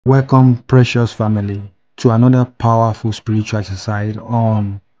Welcome, precious family, to another powerful spiritual exercise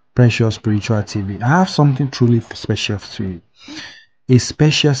on Precious Spiritual TV. I have something truly special to you. A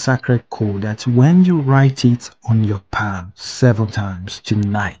special sacred code that when you write it on your palm 7 times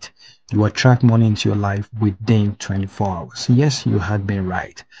tonight, you attract money into your life within 24 hours. Yes, you had been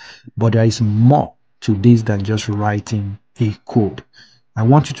right, but there is more to this than just writing a code. I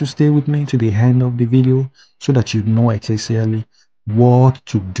want you to stay with me to the end of the video so that you know exactly what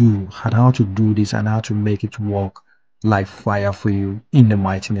to do and how to do this and how to make it work like fire for you in the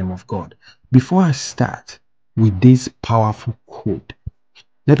mighty name of God. Before I start with this powerful code,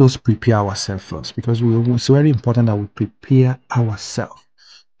 let us prepare ourselves first, because it's very important that we prepare ourselves.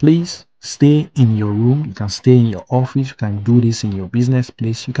 Please stay in your room. You can stay in your office. You can do this in your business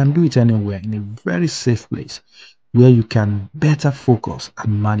place. You can do it anywhere in a very safe place where you can better focus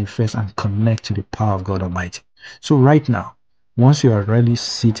and manifest and connect to the power of God Almighty. So right now, once you are really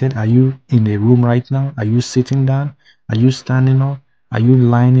seated, are you in a room right now? Are you sitting down? Are you standing up? Are you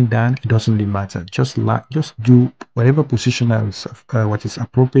lying down? It doesn't really matter. Just do whatever position is what is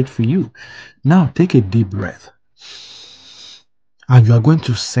appropriate for you. Now take a deep breath. And you are going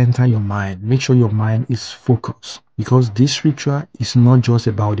to center your mind. Make sure your mind is focused, because this ritual is not just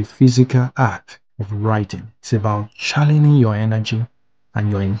about the physical act of writing. It's about channeling your energy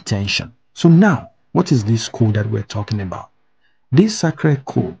and your intention. So now, what is this code that we're talking about? This sacred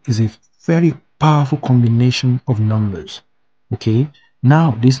code is a very powerful combination of numbers. Okay.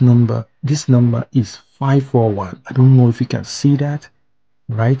 Now this number is 541. I don't know if you can see that,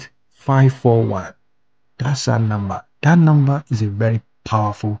 right? 541. That's that number. That number is a very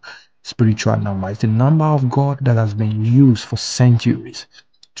powerful spiritual number. It's the number of God that has been used for centuries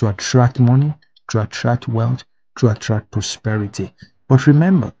to attract money, to attract wealth, to attract prosperity. But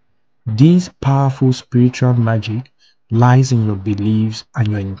remember, this powerful spiritual magic lies in your beliefs and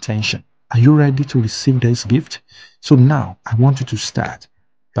your intention. Are you ready to receive this gift? So now I want you to start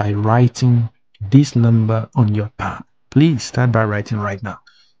by writing this number on your palm. Please start by writing right now.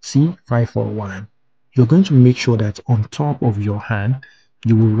 See, 541. You're going to make sure that on top of your hand,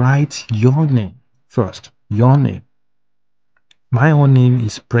 you will write your name first. Your name. My own name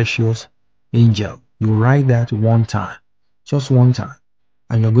is Precious Angel. You write that one time, just one time.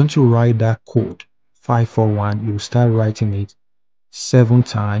 And you're going to write that code, 541. You start writing it 7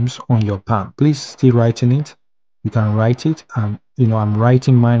 times on your palm. Please still writing it. You can write it. I'm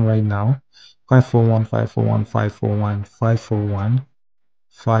writing mine right now. 541, 541, 541, 541,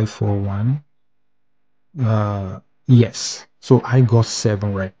 541. Yes. So I got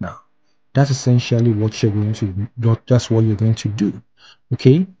 7 right now. That's essentially what you're going to do. That's what you're going to do.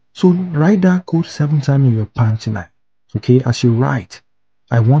 Okay. So write that code 7 times in your palm tonight. Okay. As you write,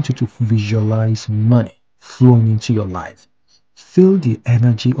 I want you to visualize money flowing into your life. Feel the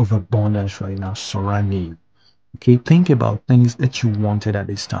energy of abundance right now surrounding you. Okay. Think about things that you wanted at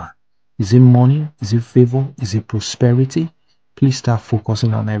this time. Is it money? Is it favor? Is it prosperity? Please start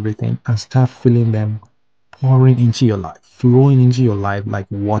focusing on everything and start feeling them pouring into your life, flowing into your life like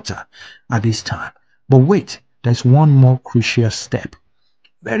water at this time. But wait, there's one more crucial step,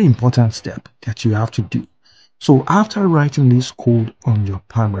 very important step that you have to do. So after writing this code on your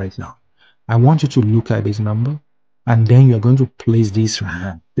palm right now, I want you to look at this number, and then you're going to place this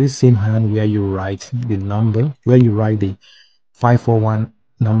hand, this same hand where you write the number, where you write the 541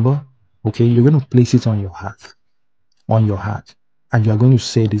 number. Okay, you're going to place it on your heart, and you are going to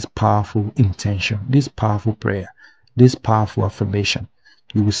say this powerful intention, this powerful prayer, this powerful affirmation.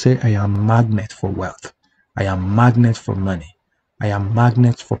 You will say, I am magnet for wealth. I am magnet for money. I am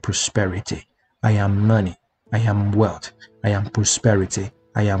magnet for prosperity. I am money. I am wealth. I am prosperity.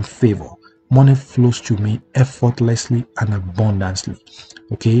 I am favor. Money flows to me effortlessly and abundantly.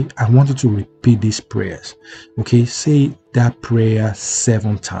 Okay, I want you to repeat these prayers. Okay, say that prayer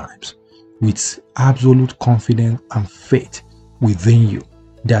 7 times with absolute confidence and faith within you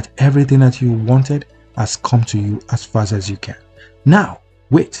that everything that you wanted has come to you as fast as you can. Now,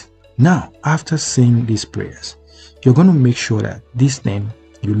 wait. Now, after saying these prayers, you're going to make sure that this thing,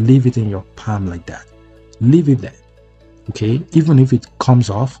 you leave it in your palm like that. Leave it there. Okay? Even if it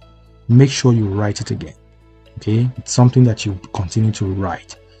comes off, make sure you write it again. Okay? It's something that you continue to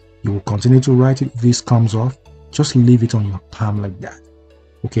write. You will continue to write it. If this comes off, just leave it on your palm like that.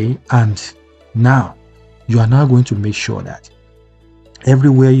 Okay? And now, you are now going to make sure that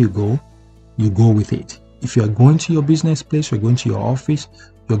everywhere you go with it. If you are going to your business place, you're going to your office,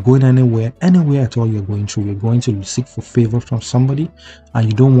 you're going anywhere at all you're going to seek for favor from somebody, and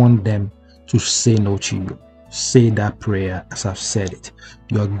you don't want them to say no to you. Say that prayer as I've said it.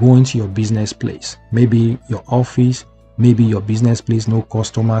 You're going to your business place, maybe your office, Maybe your business place, no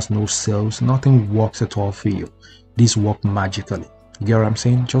customers, no sales, nothing works at all for you. This work magically. You get what I'm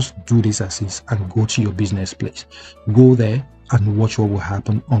saying? Just do this as is and go to your business place. Go there and watch what will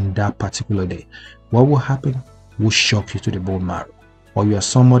happen on that particular day. What will happen will shock you to the bone marrow. Or you are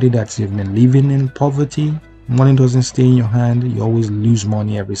somebody that's been living in poverty, money doesn't stay in your hand, you always lose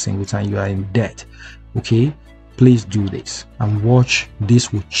money every single time, you are in debt. Okay, please do this and watch.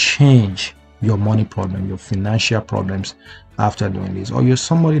 This will change your money problem, your financial problems after doing this. Or you're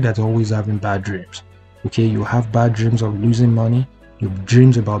somebody that's always having bad dreams. Okay, you have bad dreams of losing money, your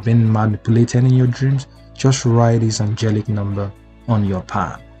dreams about being manipulated in your dreams. Just write this angelic number on your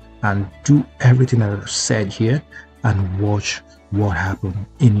palm and do everything that I've said here and watch what happened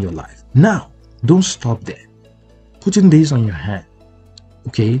in your life. Now, don't stop there. Putting this on your hand,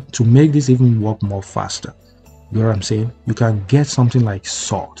 okay, to make this even work more faster. You know what I'm saying? You can get something like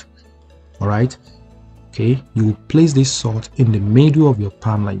salt. All right, okay, you will place this salt in the middle of your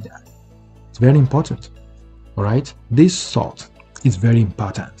palm like that. It's very important. All right, this salt is very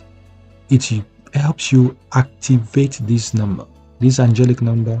important. It helps you activate this number, this angelic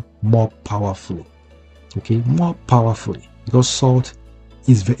number, more powerfully. Okay, more powerfully, because salt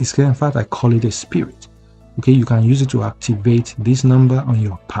is in fact, I call it a spirit. Okay, you can use it to activate this number on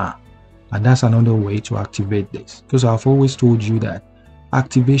your palm, and that's another way to activate this, because I've always told you that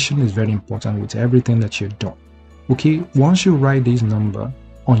activation is very important with everything that you're doing. Okay, once you write this number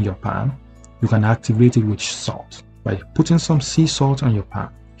on your palm, you can activate it with salt by putting some sea salt on your palm.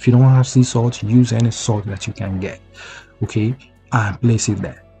 If you don't have sea salt, use any salt that you can get. Okay, and place it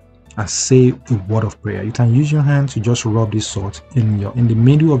there and say a word of prayer. You can use your hand to just rub this salt in the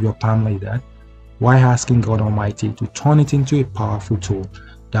middle of your palm like that, while asking God Almighty to turn it into a powerful tool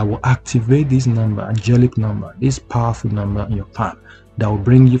that will activate this number, angelic number, this powerful number in your palm, that will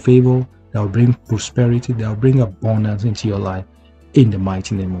bring you favor, that will bring prosperity, that will bring abundance into your life, in the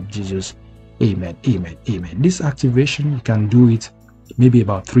mighty name of Jesus. Amen, amen, amen. This activation, you can do it maybe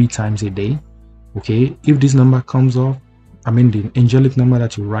about 3 times a day. Okay, if this number comes off, I mean the angelic number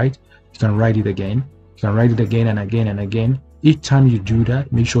that you write, you can write it again. You can write it again and again and again. Each time you do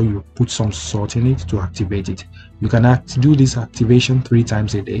that, make sure you put some salt in it to activate it. You can do this activation 3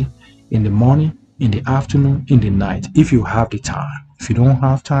 times a day, in the morning, in the afternoon, in the night, if you have the time. If you don't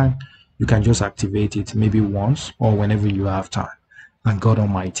have time, you can just activate it maybe once or whenever you have time. And God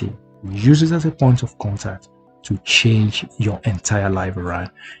Almighty uses it as a point of contact to change your entire life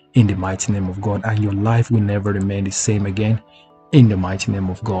around, in the mighty name of God, and your life will never remain the same again, in the mighty name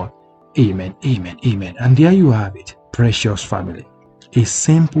of God. Amen, amen, amen. And there you have it, precious family. A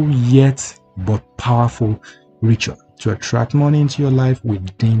simple yet but powerful ritual to attract money into your life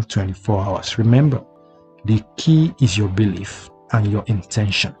within 24 hours. Remember, the key is your belief and your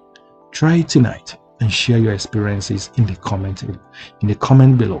intention. Try it tonight and share your experiences in the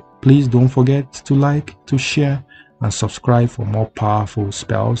comment below. Please don't forget to like, to share, and subscribe for more powerful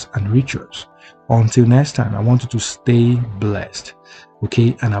spells and rituals. Until next time, I want you to stay blessed,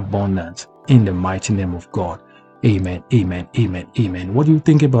 okay, and abundant, in the mighty name of God. Amen, amen, amen, amen. What do you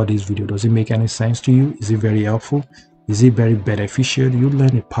think about this video? Does it make any sense to you? Is it very helpful? Is it very beneficial? You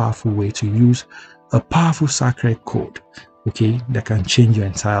learn a powerful way to use a powerful sacred code, okay, that can change your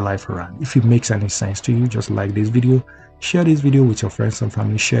entire life around. If it makes any sense to you, just like this video, share this video with your friends and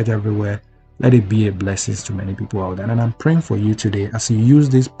family, share it everywhere. Let it be a blessing to many people out there. And I'm praying for you today as you use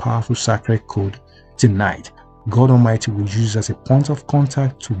this powerful sacred code tonight. God Almighty will use as a point of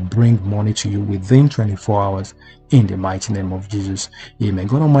contact to bring money to you within 24 hours, in the mighty name of Jesus. Amen.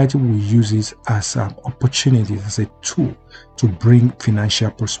 God Almighty will use it as an opportunity, as a tool to bring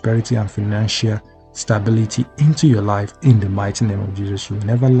financial prosperity and financial stability into your life, in the mighty name of Jesus. You will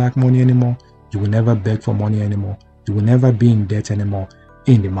never lack money anymore. You will never beg for money anymore. You will never be in debt anymore,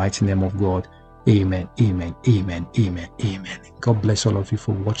 in the mighty name of God. Amen, amen, amen, amen, amen. God bless all of you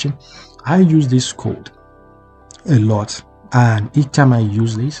for watching. I use this code a lot, and each time I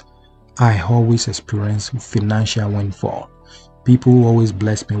use this, I always experience financial windfall. People always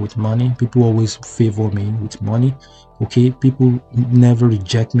bless me with money. People always favor me with money. Okay, people never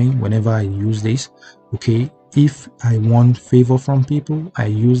reject me whenever I use this. Okay, if I want favor from people, I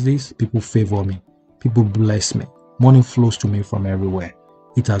use this. People favor me. People bless me. Money flows to me from everywhere.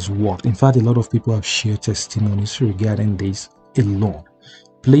 It has worked. In fact, a lot of people have shared testimonies regarding this alone.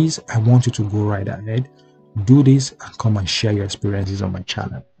 Please, I want you to go right ahead, do this, and come and share your experiences on my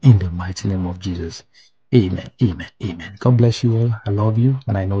channel, in the mighty name of Jesus. Amen, amen, amen. God bless you all. I love you,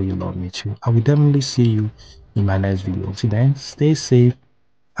 and I know you love me too. I will definitely see you in my next video. Until then, stay safe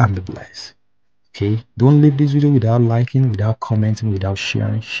and be blessed. Okay, don't leave this video without liking, without commenting, without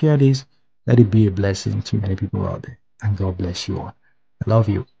sharing. Share this. Let it be a blessing to many people out there. and God bless you all. I love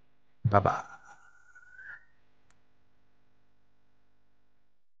you. Bye bye.